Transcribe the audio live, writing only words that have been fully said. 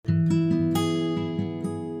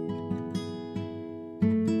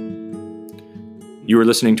You are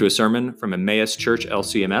listening to a sermon from Emmaus Church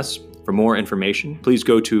LCMS. For more information, please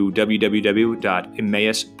go to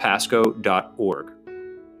www.emmauspasco.org.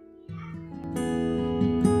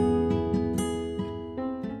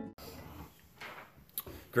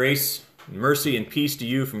 Grace, mercy, and peace to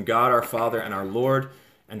you from God our Father and our Lord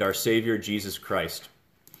and our Savior Jesus Christ.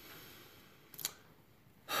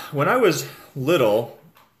 When I was little,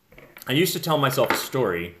 I used to tell myself a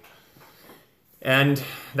story. And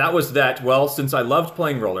that was that, well, since I loved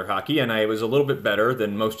playing roller hockey and I was a little bit better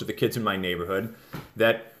than most of the kids in my neighborhood,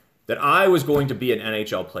 that I was going to be an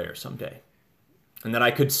NHL player someday. And that I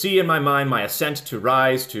could see in my mind my ascent to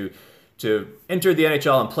rise to enter the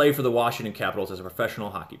NHL and play for the Washington Capitals as a professional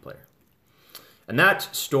hockey player. And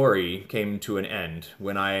that story came to an end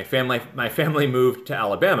when my family moved to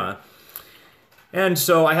Alabama. And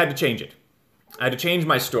so I had to change it. I had to change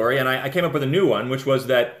my story, and I came up with a new one, which was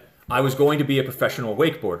that I was going to be a professional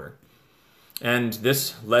wakeboarder. And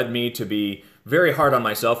this led me to be very hard on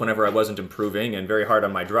myself whenever I wasn't improving, and very hard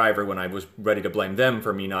on my driver when I was ready to blame them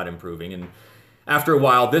for me not improving. And after a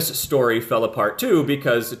while, this story fell apart too,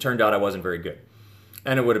 because it turned out I wasn't very good.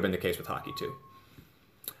 And it would have been the case with hockey too.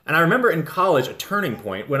 And I remember in college a turning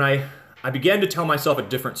point when I began to tell myself a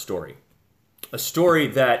different story. A story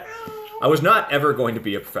that I was not ever going to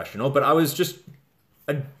be a professional, but I was just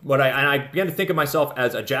I began to think of myself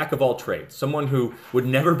as a jack of all trades, someone who would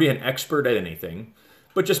never be an expert at anything,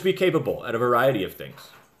 but just be capable at a variety of things.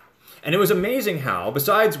 And it was amazing how,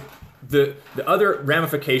 besides the other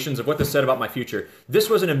ramifications of what this said about my future, this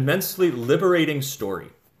was an immensely liberating story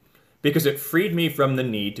because it freed me from the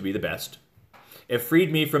need to be the best. It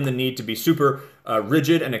freed me from the need to be super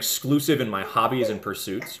rigid and exclusive in my hobbies and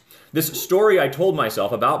pursuits. This story I told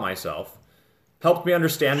myself about myself helped me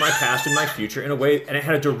understand my past and my future in a way, and it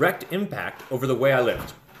had a direct impact over the way I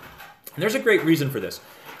lived. And there's a great reason for this,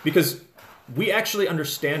 because we actually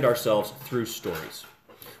understand ourselves through stories.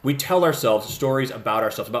 We tell ourselves stories about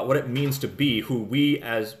ourselves, about what it means to be who we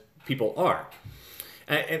as people are.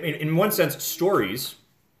 And in one sense, stories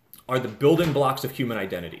are the building blocks of human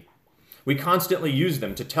identity. We constantly use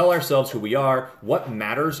them to tell ourselves who we are, what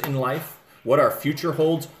matters in life, what our future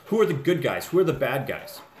holds, who are the good guys, who are the bad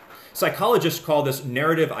guys. Psychologists call this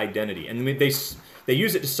narrative identity, and they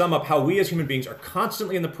use it to sum up how we as human beings are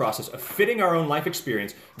constantly in the process of fitting our own life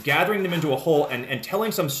experience, gathering them into a whole, and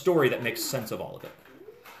telling some story that makes sense of all of it.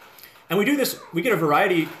 And we do this, we get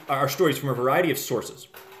our stories from a variety of sources.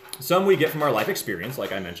 Some we get from our life experience,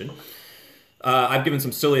 like I mentioned. I've given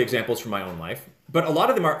some silly examples from my own life, but a lot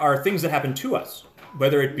of them are things that happen to us.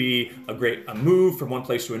 Whether it be a move from one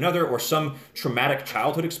place to another, or some traumatic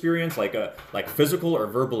childhood experience like physical or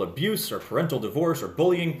verbal abuse, or parental divorce, or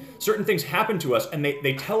bullying. Certain things happen to us, and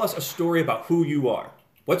they tell us a story about who you are.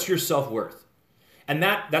 What's your self-worth? And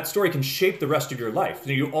that story can shape the rest of your life.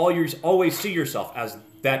 So you always see yourself as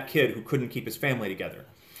that kid who couldn't keep his family together.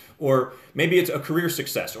 Or maybe it's a career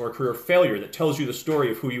success or a career failure that tells you the story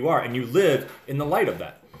of who you are, and you live in the light of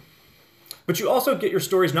that. But you also get your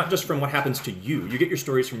stories not just from what happens to you. You get your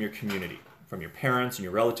stories from your community, from your parents and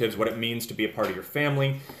your relatives, what it means to be a part of your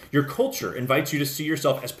family. Your culture invites you to see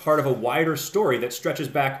yourself as part of a wider story that stretches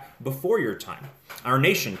back before your time. Our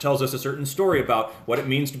nation tells us a certain story about what it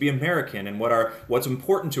means to be American and what's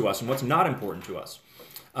important to us and what's not important to us.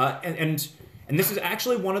 And this is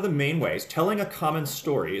actually one of the main ways. Telling a common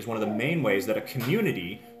story is one of the main ways that a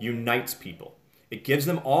community unites people. It gives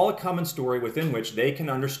them all a common story within which they can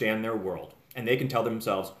understand their world, and they can tell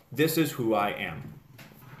themselves, this is who I am.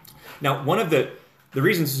 Now, one of the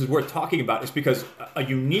reasons this is worth talking about is because a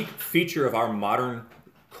unique feature of our modern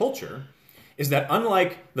culture is that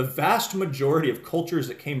unlike the vast majority of cultures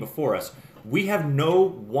that came before us, we have no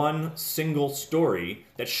one single story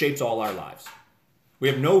that shapes all our lives. We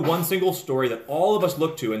have no one single story that all of us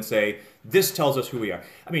look to and say, this tells us who we are.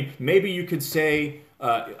 I mean, maybe you could say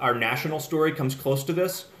our national story comes close to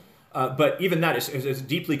this, but even that is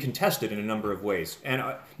deeply contested in a number of ways. And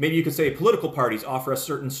maybe you could say political parties offer us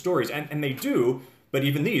certain stories, and they do, but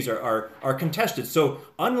even these are contested. So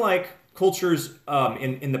unlike cultures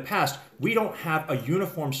in the past, we don't have a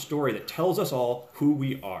uniform story that tells us all who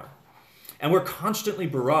we are. And we're constantly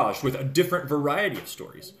barraged with a different variety of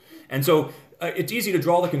stories. And so it's easy to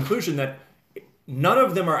draw the conclusion that none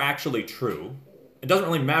of them are actually true. It doesn't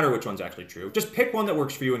really matter which one's actually true. Just pick one that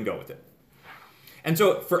works for you and go with it. And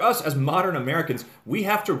so for us as modern Americans, we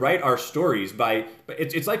have to write our stories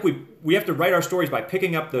it's like we have to write our stories by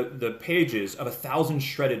picking up the pages of 1,000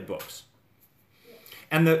 shredded books.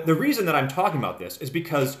 And the reason that I'm talking about this is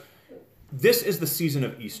because this is the season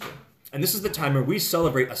of Easter. And this is the time where we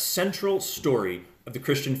celebrate a central story of the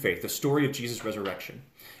Christian faith, the story of Jesus' resurrection.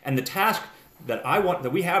 And the task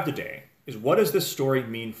that we have today is, what does this story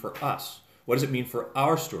mean for us? What does it mean for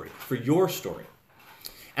our story, for your story?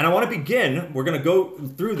 And I want to begin, we're going to go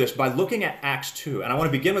through this by looking at Acts 2. And I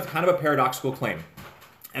want to begin with kind of a paradoxical claim.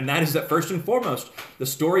 And that is that first and foremost, the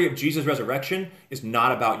story of Jesus' resurrection is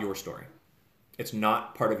not about your story. It's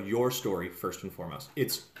not part of your story first and foremost.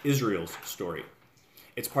 It's Israel's story.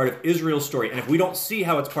 It's part of Israel's story. And if we don't see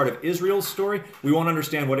how it's part of Israel's story, we won't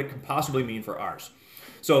understand what it could possibly mean for ours.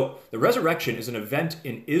 So the resurrection is an event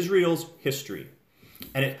in Israel's history.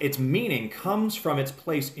 And its meaning comes from its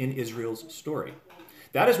place in Israel's story.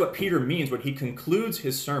 That is what Peter means when he concludes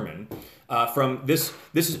his sermon from this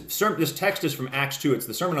text is from Acts 2. It's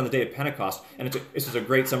the sermon on the day of Pentecost, and this is a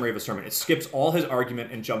great summary of a sermon. It skips all his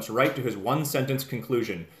argument and jumps right to his one-sentence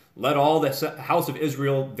conclusion. Let all the house of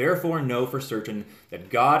Israel therefore know for certain that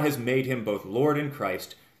God has made him both Lord and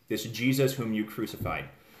Christ, this Jesus whom you crucified.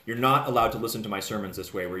 You're not allowed to listen to my sermons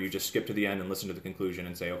this way, where you just skip to the end and listen to the conclusion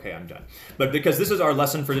and say, okay, I'm done. But because this is our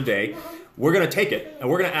lesson for today, we're going to take it, and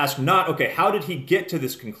we're going to ask not, okay, how did he get to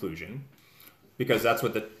this conclusion? Because that's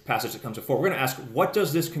what the passage that comes before. We're going to ask, what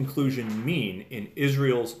does this conclusion mean in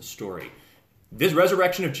Israel's story? This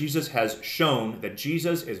resurrection of Jesus has shown that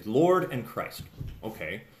Jesus is Lord and Christ.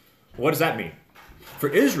 Okay, what does that mean? For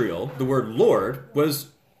Israel, the word Lord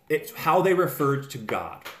it's how they referred to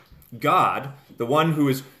God. God, the one who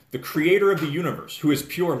is the creator of the universe, who is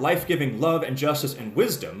pure life-giving love and justice and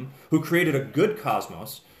wisdom, who created a good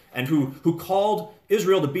cosmos, and who called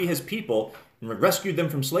Israel to be his people and rescued them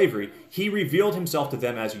from slavery, he revealed himself to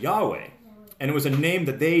them as Yahweh. And it was a name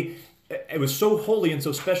that it was so holy and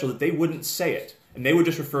so special that they wouldn't say it. And they would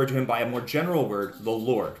just refer to him by a more general word, the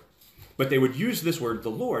Lord. But they would use this word, the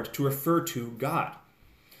Lord, to refer to God.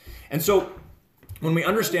 And so when we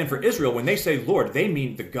understand for Israel, when they say Lord, they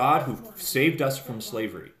mean the God who saved us from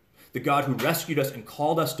slavery, the God who rescued us and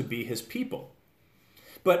called us to be his people.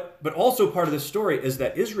 But also part of this story is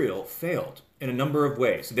that Israel failed in a number of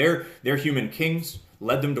ways. Their human kings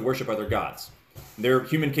led them to worship other gods. Their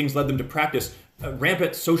human kings led them to practice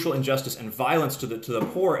rampant social injustice and violence to the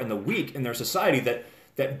poor and the weak in their society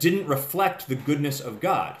that didn't reflect the goodness of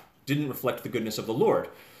God, didn't reflect the goodness of the Lord.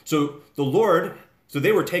 So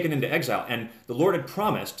they were taken into exile, and the Lord had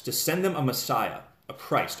promised to send them a Messiah, a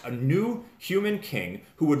Christ, a new human king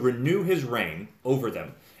who would renew his reign over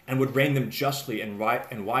them and would reign them justly and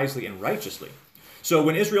wisely and righteously. So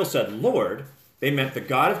when Israel said Lord, they meant the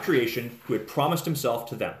God of creation who had promised himself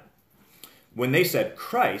to them. When they said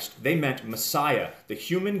Christ, they meant Messiah, the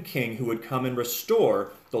human king who would come and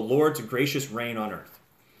restore the Lord's gracious reign on earth.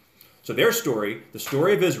 So their story, the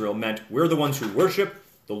story of Israel, meant we're the ones who worship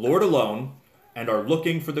the Lord alone and are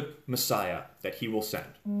looking for the Messiah that he will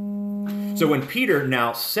send. So when Peter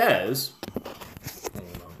now says,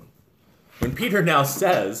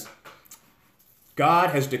 God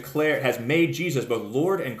has made Jesus both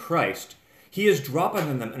Lord and Christ, he is dropping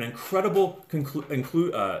on them an incredible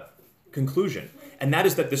conclusion. And that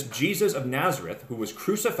is that this Jesus of Nazareth, who was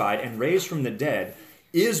crucified and raised from the dead,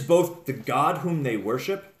 is both the God whom they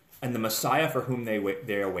worship and the Messiah for whom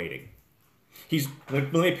they are waiting.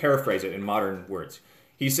 Let me paraphrase it in modern words.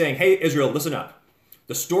 He's saying, hey, Israel, listen up.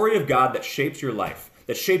 The story of God that shapes your life,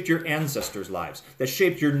 that shaped your ancestors' lives, that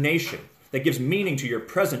shaped your nation, that gives meaning to your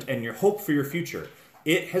present and your hope for your future,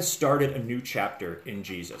 it has started a new chapter in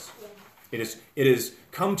Jesus. It has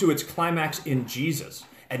come to its climax in Jesus.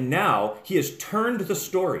 And now he has turned the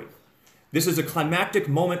story. This is a climactic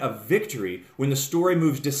moment of victory when the story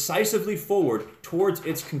moves decisively forward towards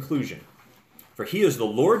its conclusion. For he is the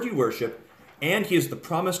Lord you worship, and he is the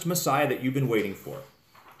promised Messiah that you've been waiting for.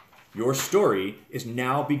 Your story is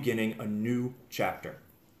now beginning a new chapter.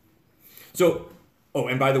 So,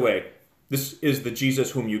 and by the way, this is the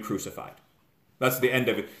Jesus whom you crucified. That's the end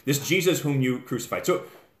of it. This Jesus whom you crucified. So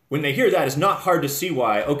when they hear that, it's not hard to see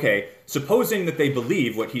why, okay, supposing that they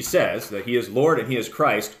believe what he says, that he is Lord and he is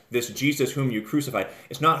Christ, this Jesus whom you crucified,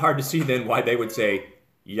 it's not hard to see then why they would say,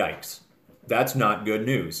 yikes, that's not good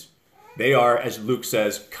news. They are, as Luke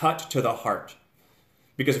says, cut to the heart.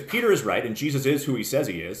 Because if Peter is right and Jesus is who he says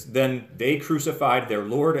he is, then they crucified their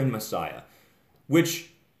Lord and Messiah,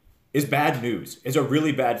 which is bad news, is a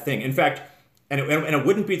really bad thing. In fact, and it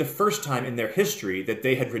wouldn't be the first time in their history that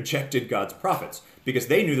they had rejected God's prophets, because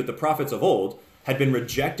they knew that the prophets of old had been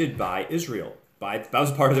rejected by Israel. That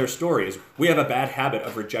was part of their story, is we have a bad habit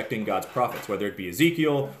of rejecting God's prophets, whether it be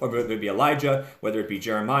Ezekiel, or whether it be Elijah, whether it be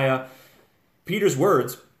Jeremiah. Peter's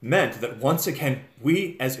words meant that once again,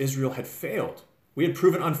 we as Israel had failed. We had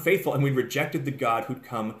proven unfaithful, and we rejected the God who'd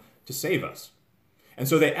come to save us. And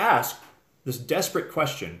so they asked this desperate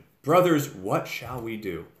question, brothers, what shall we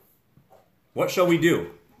do? What shall we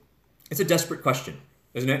do? It's a desperate question,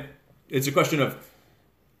 isn't it? It's a question of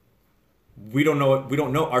we don't know. We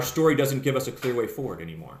don't know. Our story doesn't give us a clear way forward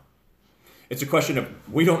anymore. It's a question of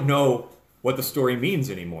we don't know what the story means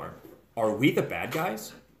anymore. Are we the bad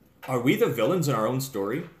guys? Are we the villains in our own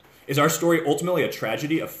story? Is our story ultimately a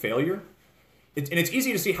tragedy, a failure? And it's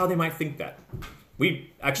easy to see how they might think that.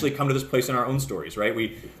 We actually come to this place in our own stories, right?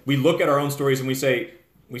 We look at our own stories and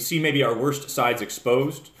we see maybe our worst sides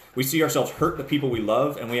exposed. We see ourselves hurt the people we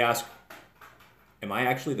love, and we ask, am I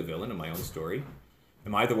actually the villain in my own story?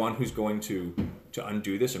 Am I the one who's going to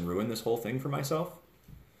undo this and ruin this whole thing for myself?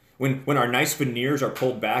 When our nice veneers are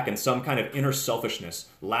pulled back and some kind of inner selfishness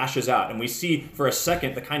lashes out, and we see for a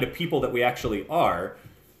second the kind of people that we actually are,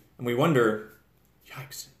 and we wonder,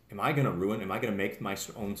 yikes, am I going to make my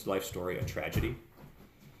own life story a tragedy?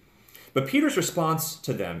 But Peter's response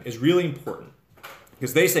to them is really important,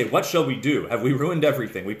 because they say, what shall we do? Have we ruined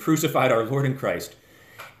everything? We crucified our Lord and Christ.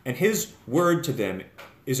 And his word to them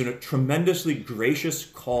is a tremendously gracious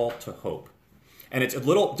call to hope. And it's a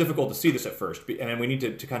little difficult to see this at first, and we need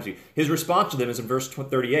to kind of see. His response to them is in verse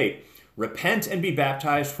 38, repent and be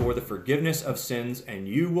baptized for the forgiveness of sins, and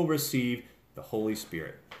you will receive the Holy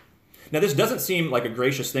Spirit. Now, this doesn't seem like a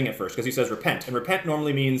gracious thing at first, because he says repent. And repent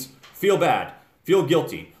normally means feel bad, feel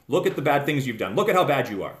guilty, look at the bad things you've done, look at how bad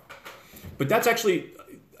you are. But that's actually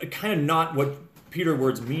kind of not what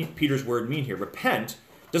Peter's word mean here. Repent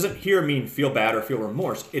doesn't here mean feel bad or feel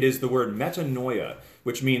remorse. It is the word metanoia,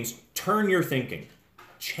 which means turn your thinking,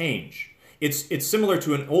 change. It's similar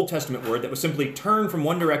to an Old Testament word that was simply turn from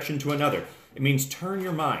one direction to another. It means turn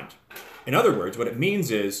your mind. In other words, what it means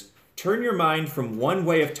is turn your mind from one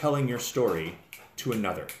way of telling your story to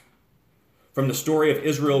another. From the story of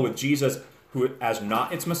Israel with Jesus who as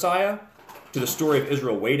not its Messiah, to the story of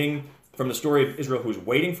Israel from the story of Israel who's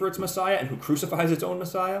waiting for its Messiah and who crucifies its own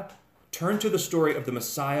Messiah, turn to the story of the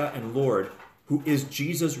Messiah and Lord who is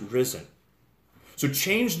Jesus risen. So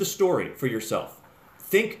change the story for yourself.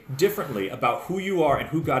 Think differently about who you are and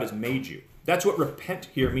who God has made you. That's what repent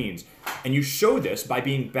here means. And you show this by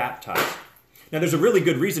being baptized. Now, there's a really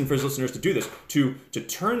good reason for his listeners to do this, to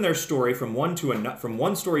turn their story from one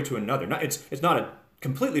story to another. It's not a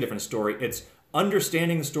completely different story. It's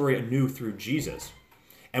understanding the story anew through Jesus.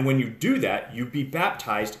 And when you do that, you be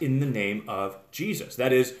baptized in the name of Jesus.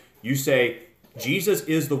 That is, you say, Jesus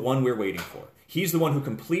is the one we're waiting for. He's the one who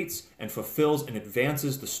completes and fulfills and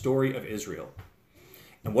advances the story of Israel.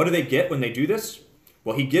 And what do they get when they do this?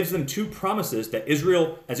 Well, he gives them two promises that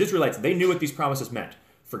as Israelites, they knew what these promises meant.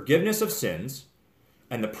 Forgiveness of sins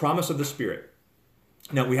and the promise of the Spirit.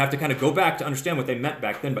 Now, we have to kind of go back to understand what they meant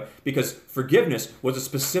back then, because forgiveness was a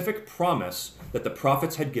specific promise that the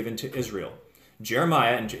prophets had given to Israel.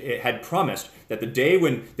 Jeremiah had promised that the day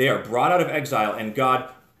when they are brought out of exile and God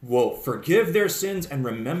will forgive their sins and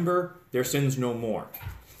remember their sins no more.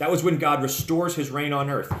 That was when God restores his reign on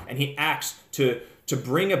earth and he acts to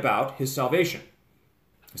bring about his salvation.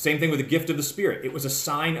 Same thing with the gift of the Spirit. It was a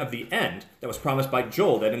sign of the end that was promised by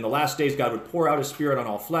Joel, that in the last days God would pour out his Spirit on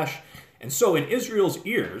all flesh. And so in Israel's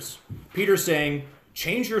ears, Peter's saying,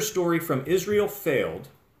 change your story from Israel failed,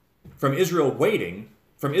 from Israel waiting,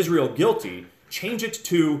 from Israel guilty, change it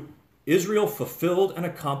to Israel fulfilled and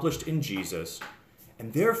accomplished in Jesus,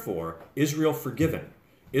 and therefore Israel forgiven,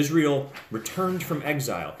 Israel returned from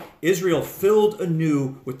exile, Israel filled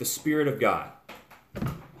anew with the Spirit of God.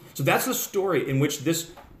 So that's the story in which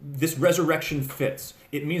this resurrection fits.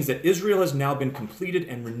 It means that Israel has now been completed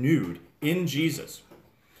and renewed in Jesus.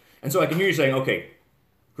 And so I can hear you saying, okay,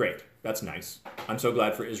 great, that's nice. I'm so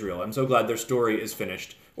glad for Israel. I'm so glad their story is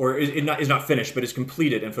finished, or is not finished, but is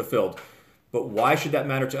completed and fulfilled. But why should that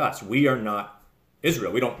matter to us? We are not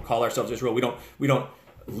Israel. We don't call ourselves Israel. We don't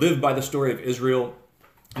live by the story of Israel.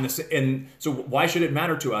 And so why should it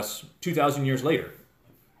matter to us 2,000 years later?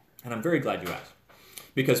 And I'm very glad you asked.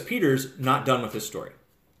 Because Peter's not done with this story.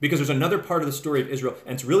 Because there's another part of the story of Israel,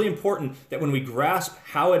 and it's really important that when we grasp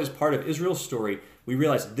how it is part of Israel's story, we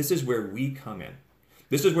realize this is where we come in.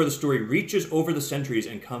 This is where the story reaches over the centuries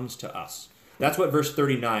and comes to us. That's what verse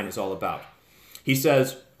 39 is all about. He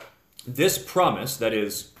says, this promise, that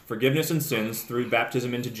is, forgiveness and sins through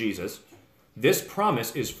baptism into Jesus, this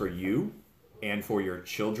promise is for you and for your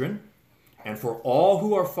children and for all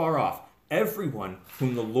who are far off, everyone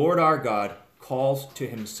whom the Lord our God calls to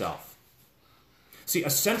himself. See, a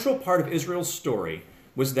central part of Israel's story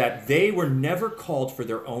was that they were never called for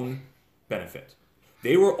their own benefit.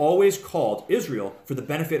 They were always called, Israel, for the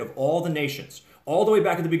benefit of all the nations. All the way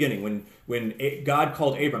back at the beginning, when God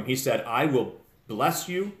called Abram, he said, I will bless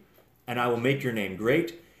you, and I will make your name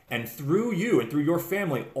great, And through you and through your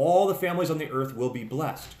family, all the families on the earth will be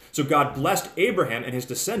blessed. So God blessed Abraham and his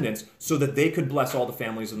descendants so that they could bless all the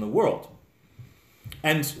families in the world.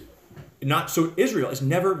 And so Israel is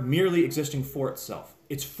never merely existing for itself.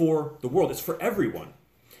 It's for the world. It's for everyone.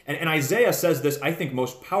 And Isaiah says this, I think,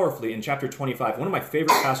 most powerfully in chapter 25, one of my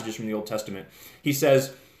favorite passages from the Old Testament. He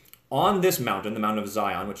says, on this mountain, the mountain of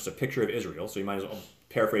Zion, which is a picture of Israel, so you might as well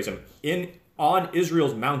paraphrase him, on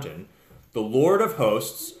Israel's mountain, the Lord of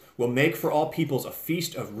hosts will make for all peoples a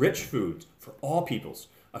feast of rich food, for all peoples,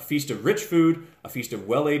 a feast of rich food, a feast of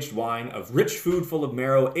well-aged wine, of rich food full of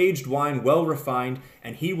marrow, aged wine well refined,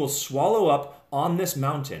 and he will swallow up on this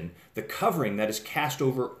mountain the covering that is cast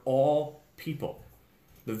over all people,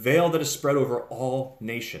 the veil that is spread over all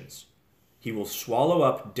nations. He will swallow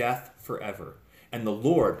up death forever, and the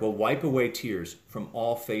Lord will wipe away tears from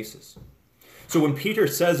all faces. So when Peter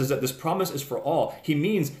says that this promise is for all, he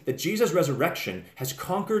means that Jesus' resurrection has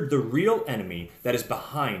conquered the real enemy that is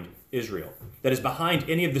behind Israel, that is behind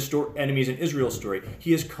any of the enemies in Israel's story.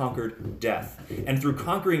 He has conquered death. And through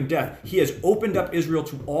conquering death, he has opened up Israel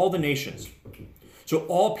to all the nations. So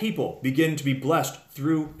all people begin to be blessed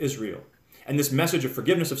through Israel. And this message of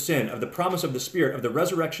forgiveness of sin, of the promise of the Spirit, of the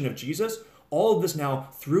resurrection of Jesus, all of this now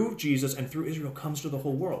through Jesus and through Israel comes to the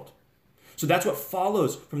whole world. So that's what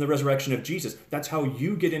follows from the resurrection of Jesus. That's how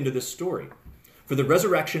you get into this story. For the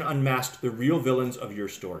resurrection unmasked the real villains of your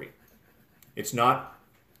story. It's not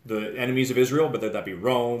the enemies of Israel, whether that be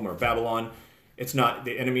Rome or Babylon. It's not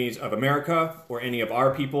the enemies of America or any of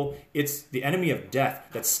our people. It's the enemy of death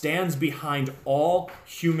that stands behind all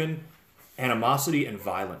human animosity and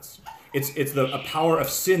violence. It's a power of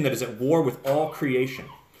sin that is at war with all creation.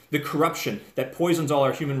 The corruption that poisons all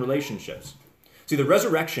our human relationships. See, the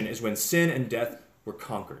resurrection is when sin and death were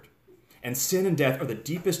conquered. And sin and death are the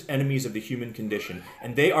deepest enemies of the human condition,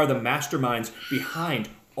 and they are the masterminds behind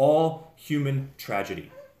all human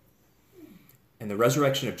tragedy. And the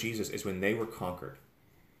resurrection of Jesus is when they were conquered.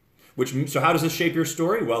 So how does this shape your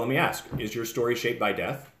story? Well, let me ask, is your story shaped by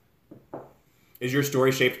death? Is your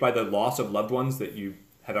story shaped by the loss of loved ones that you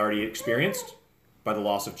have already experienced? By the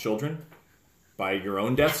loss of children? By your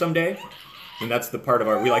own death someday? And that's the part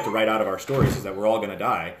we like to write out of our stories, is that we're all going to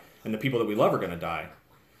die, and the people that we love are going to die.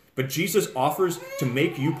 But Jesus offers to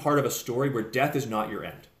make you part of a story where death is not your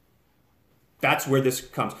end. That's where this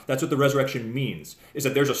comes. That's what the resurrection means, is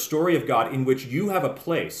that there's a story of God in which you have a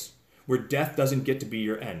place where death doesn't get to be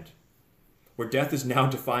your end, where death is now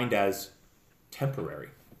defined as temporary.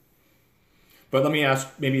 But let me ask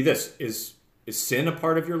maybe this, is sin a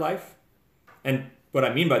part of your life? And what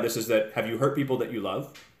I mean by this is that, have you hurt people that you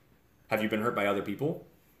love? Have you been hurt by other people?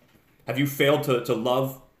 Have you failed to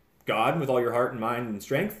love God with all your heart and mind and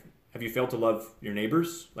strength? Have you failed to love your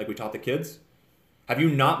neighbors like we taught the kids? Have you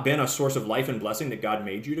not been a source of life and blessing that God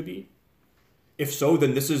made you to be? If so,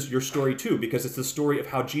 then this is your story too, because it's the story of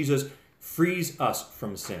how Jesus frees us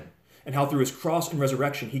from sin and how through his cross and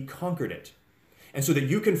resurrection he conquered it. And so that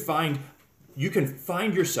you can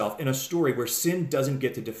find yourself in a story where sin doesn't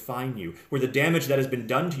get to define you, where the damage that has been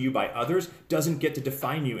done to you by others doesn't get to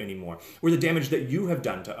define you anymore, where the damage that you have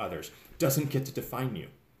done to others doesn't get to define you.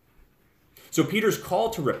 So Peter's call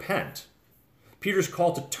to repent, Peter's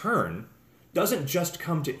call to turn, doesn't just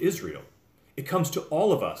come to Israel. It comes to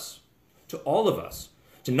all of us,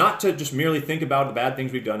 to not to just merely think about the bad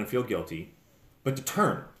things we've done and feel guilty, but to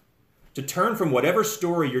turn from whatever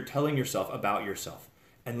story you're telling yourself about yourself,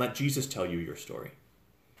 and let Jesus tell you your story.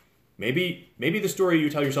 Maybe the story you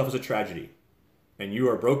tell yourself is a tragedy, and you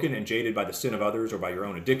are broken and jaded by the sin of others or by your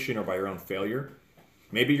own addiction or by your own failure.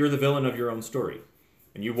 Maybe you're the villain of your own story,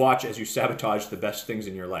 and you watch as you sabotage the best things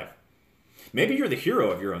in your life. Maybe you're the hero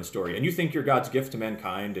of your own story, and you think you're God's gift to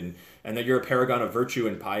mankind, and that you're a paragon of virtue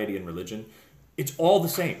and piety and religion. It's all the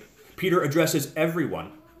same. Peter addresses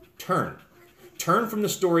everyone. Turn from the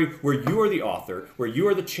story where you are the author, where you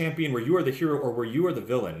are the champion, where you are the hero, or where you are the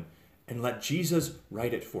villain, and let Jesus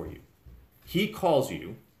write it for you. He calls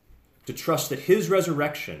you to trust that his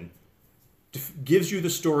resurrection gives you the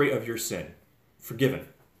story of your sin, forgiven.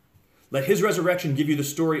 Let his resurrection give you the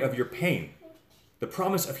story of your pain, the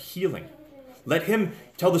promise of healing. Let him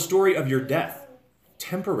tell the story of your death,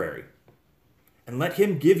 temporary. And let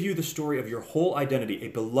him give you the story of your whole identity, a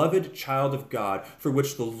beloved child of God, for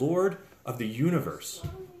which the Lord of the universe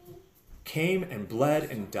came and bled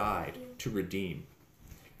and died to redeem,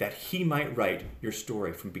 that he might write your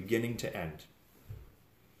story from beginning to end.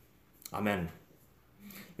 Amen.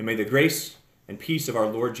 And may the grace and peace of our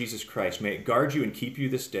Lord Jesus Christ, may it guard you and keep you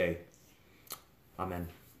this day. Amen.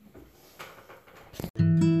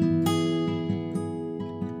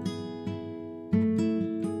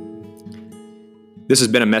 This has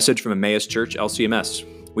been a message from Emmaus Church LCMS.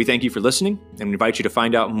 We thank you for listening and invite you to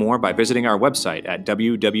find out more by visiting our website at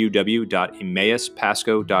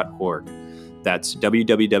www.emmauspasco.org. That's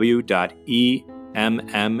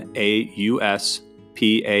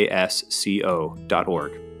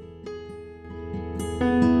www.emmauspasco.org.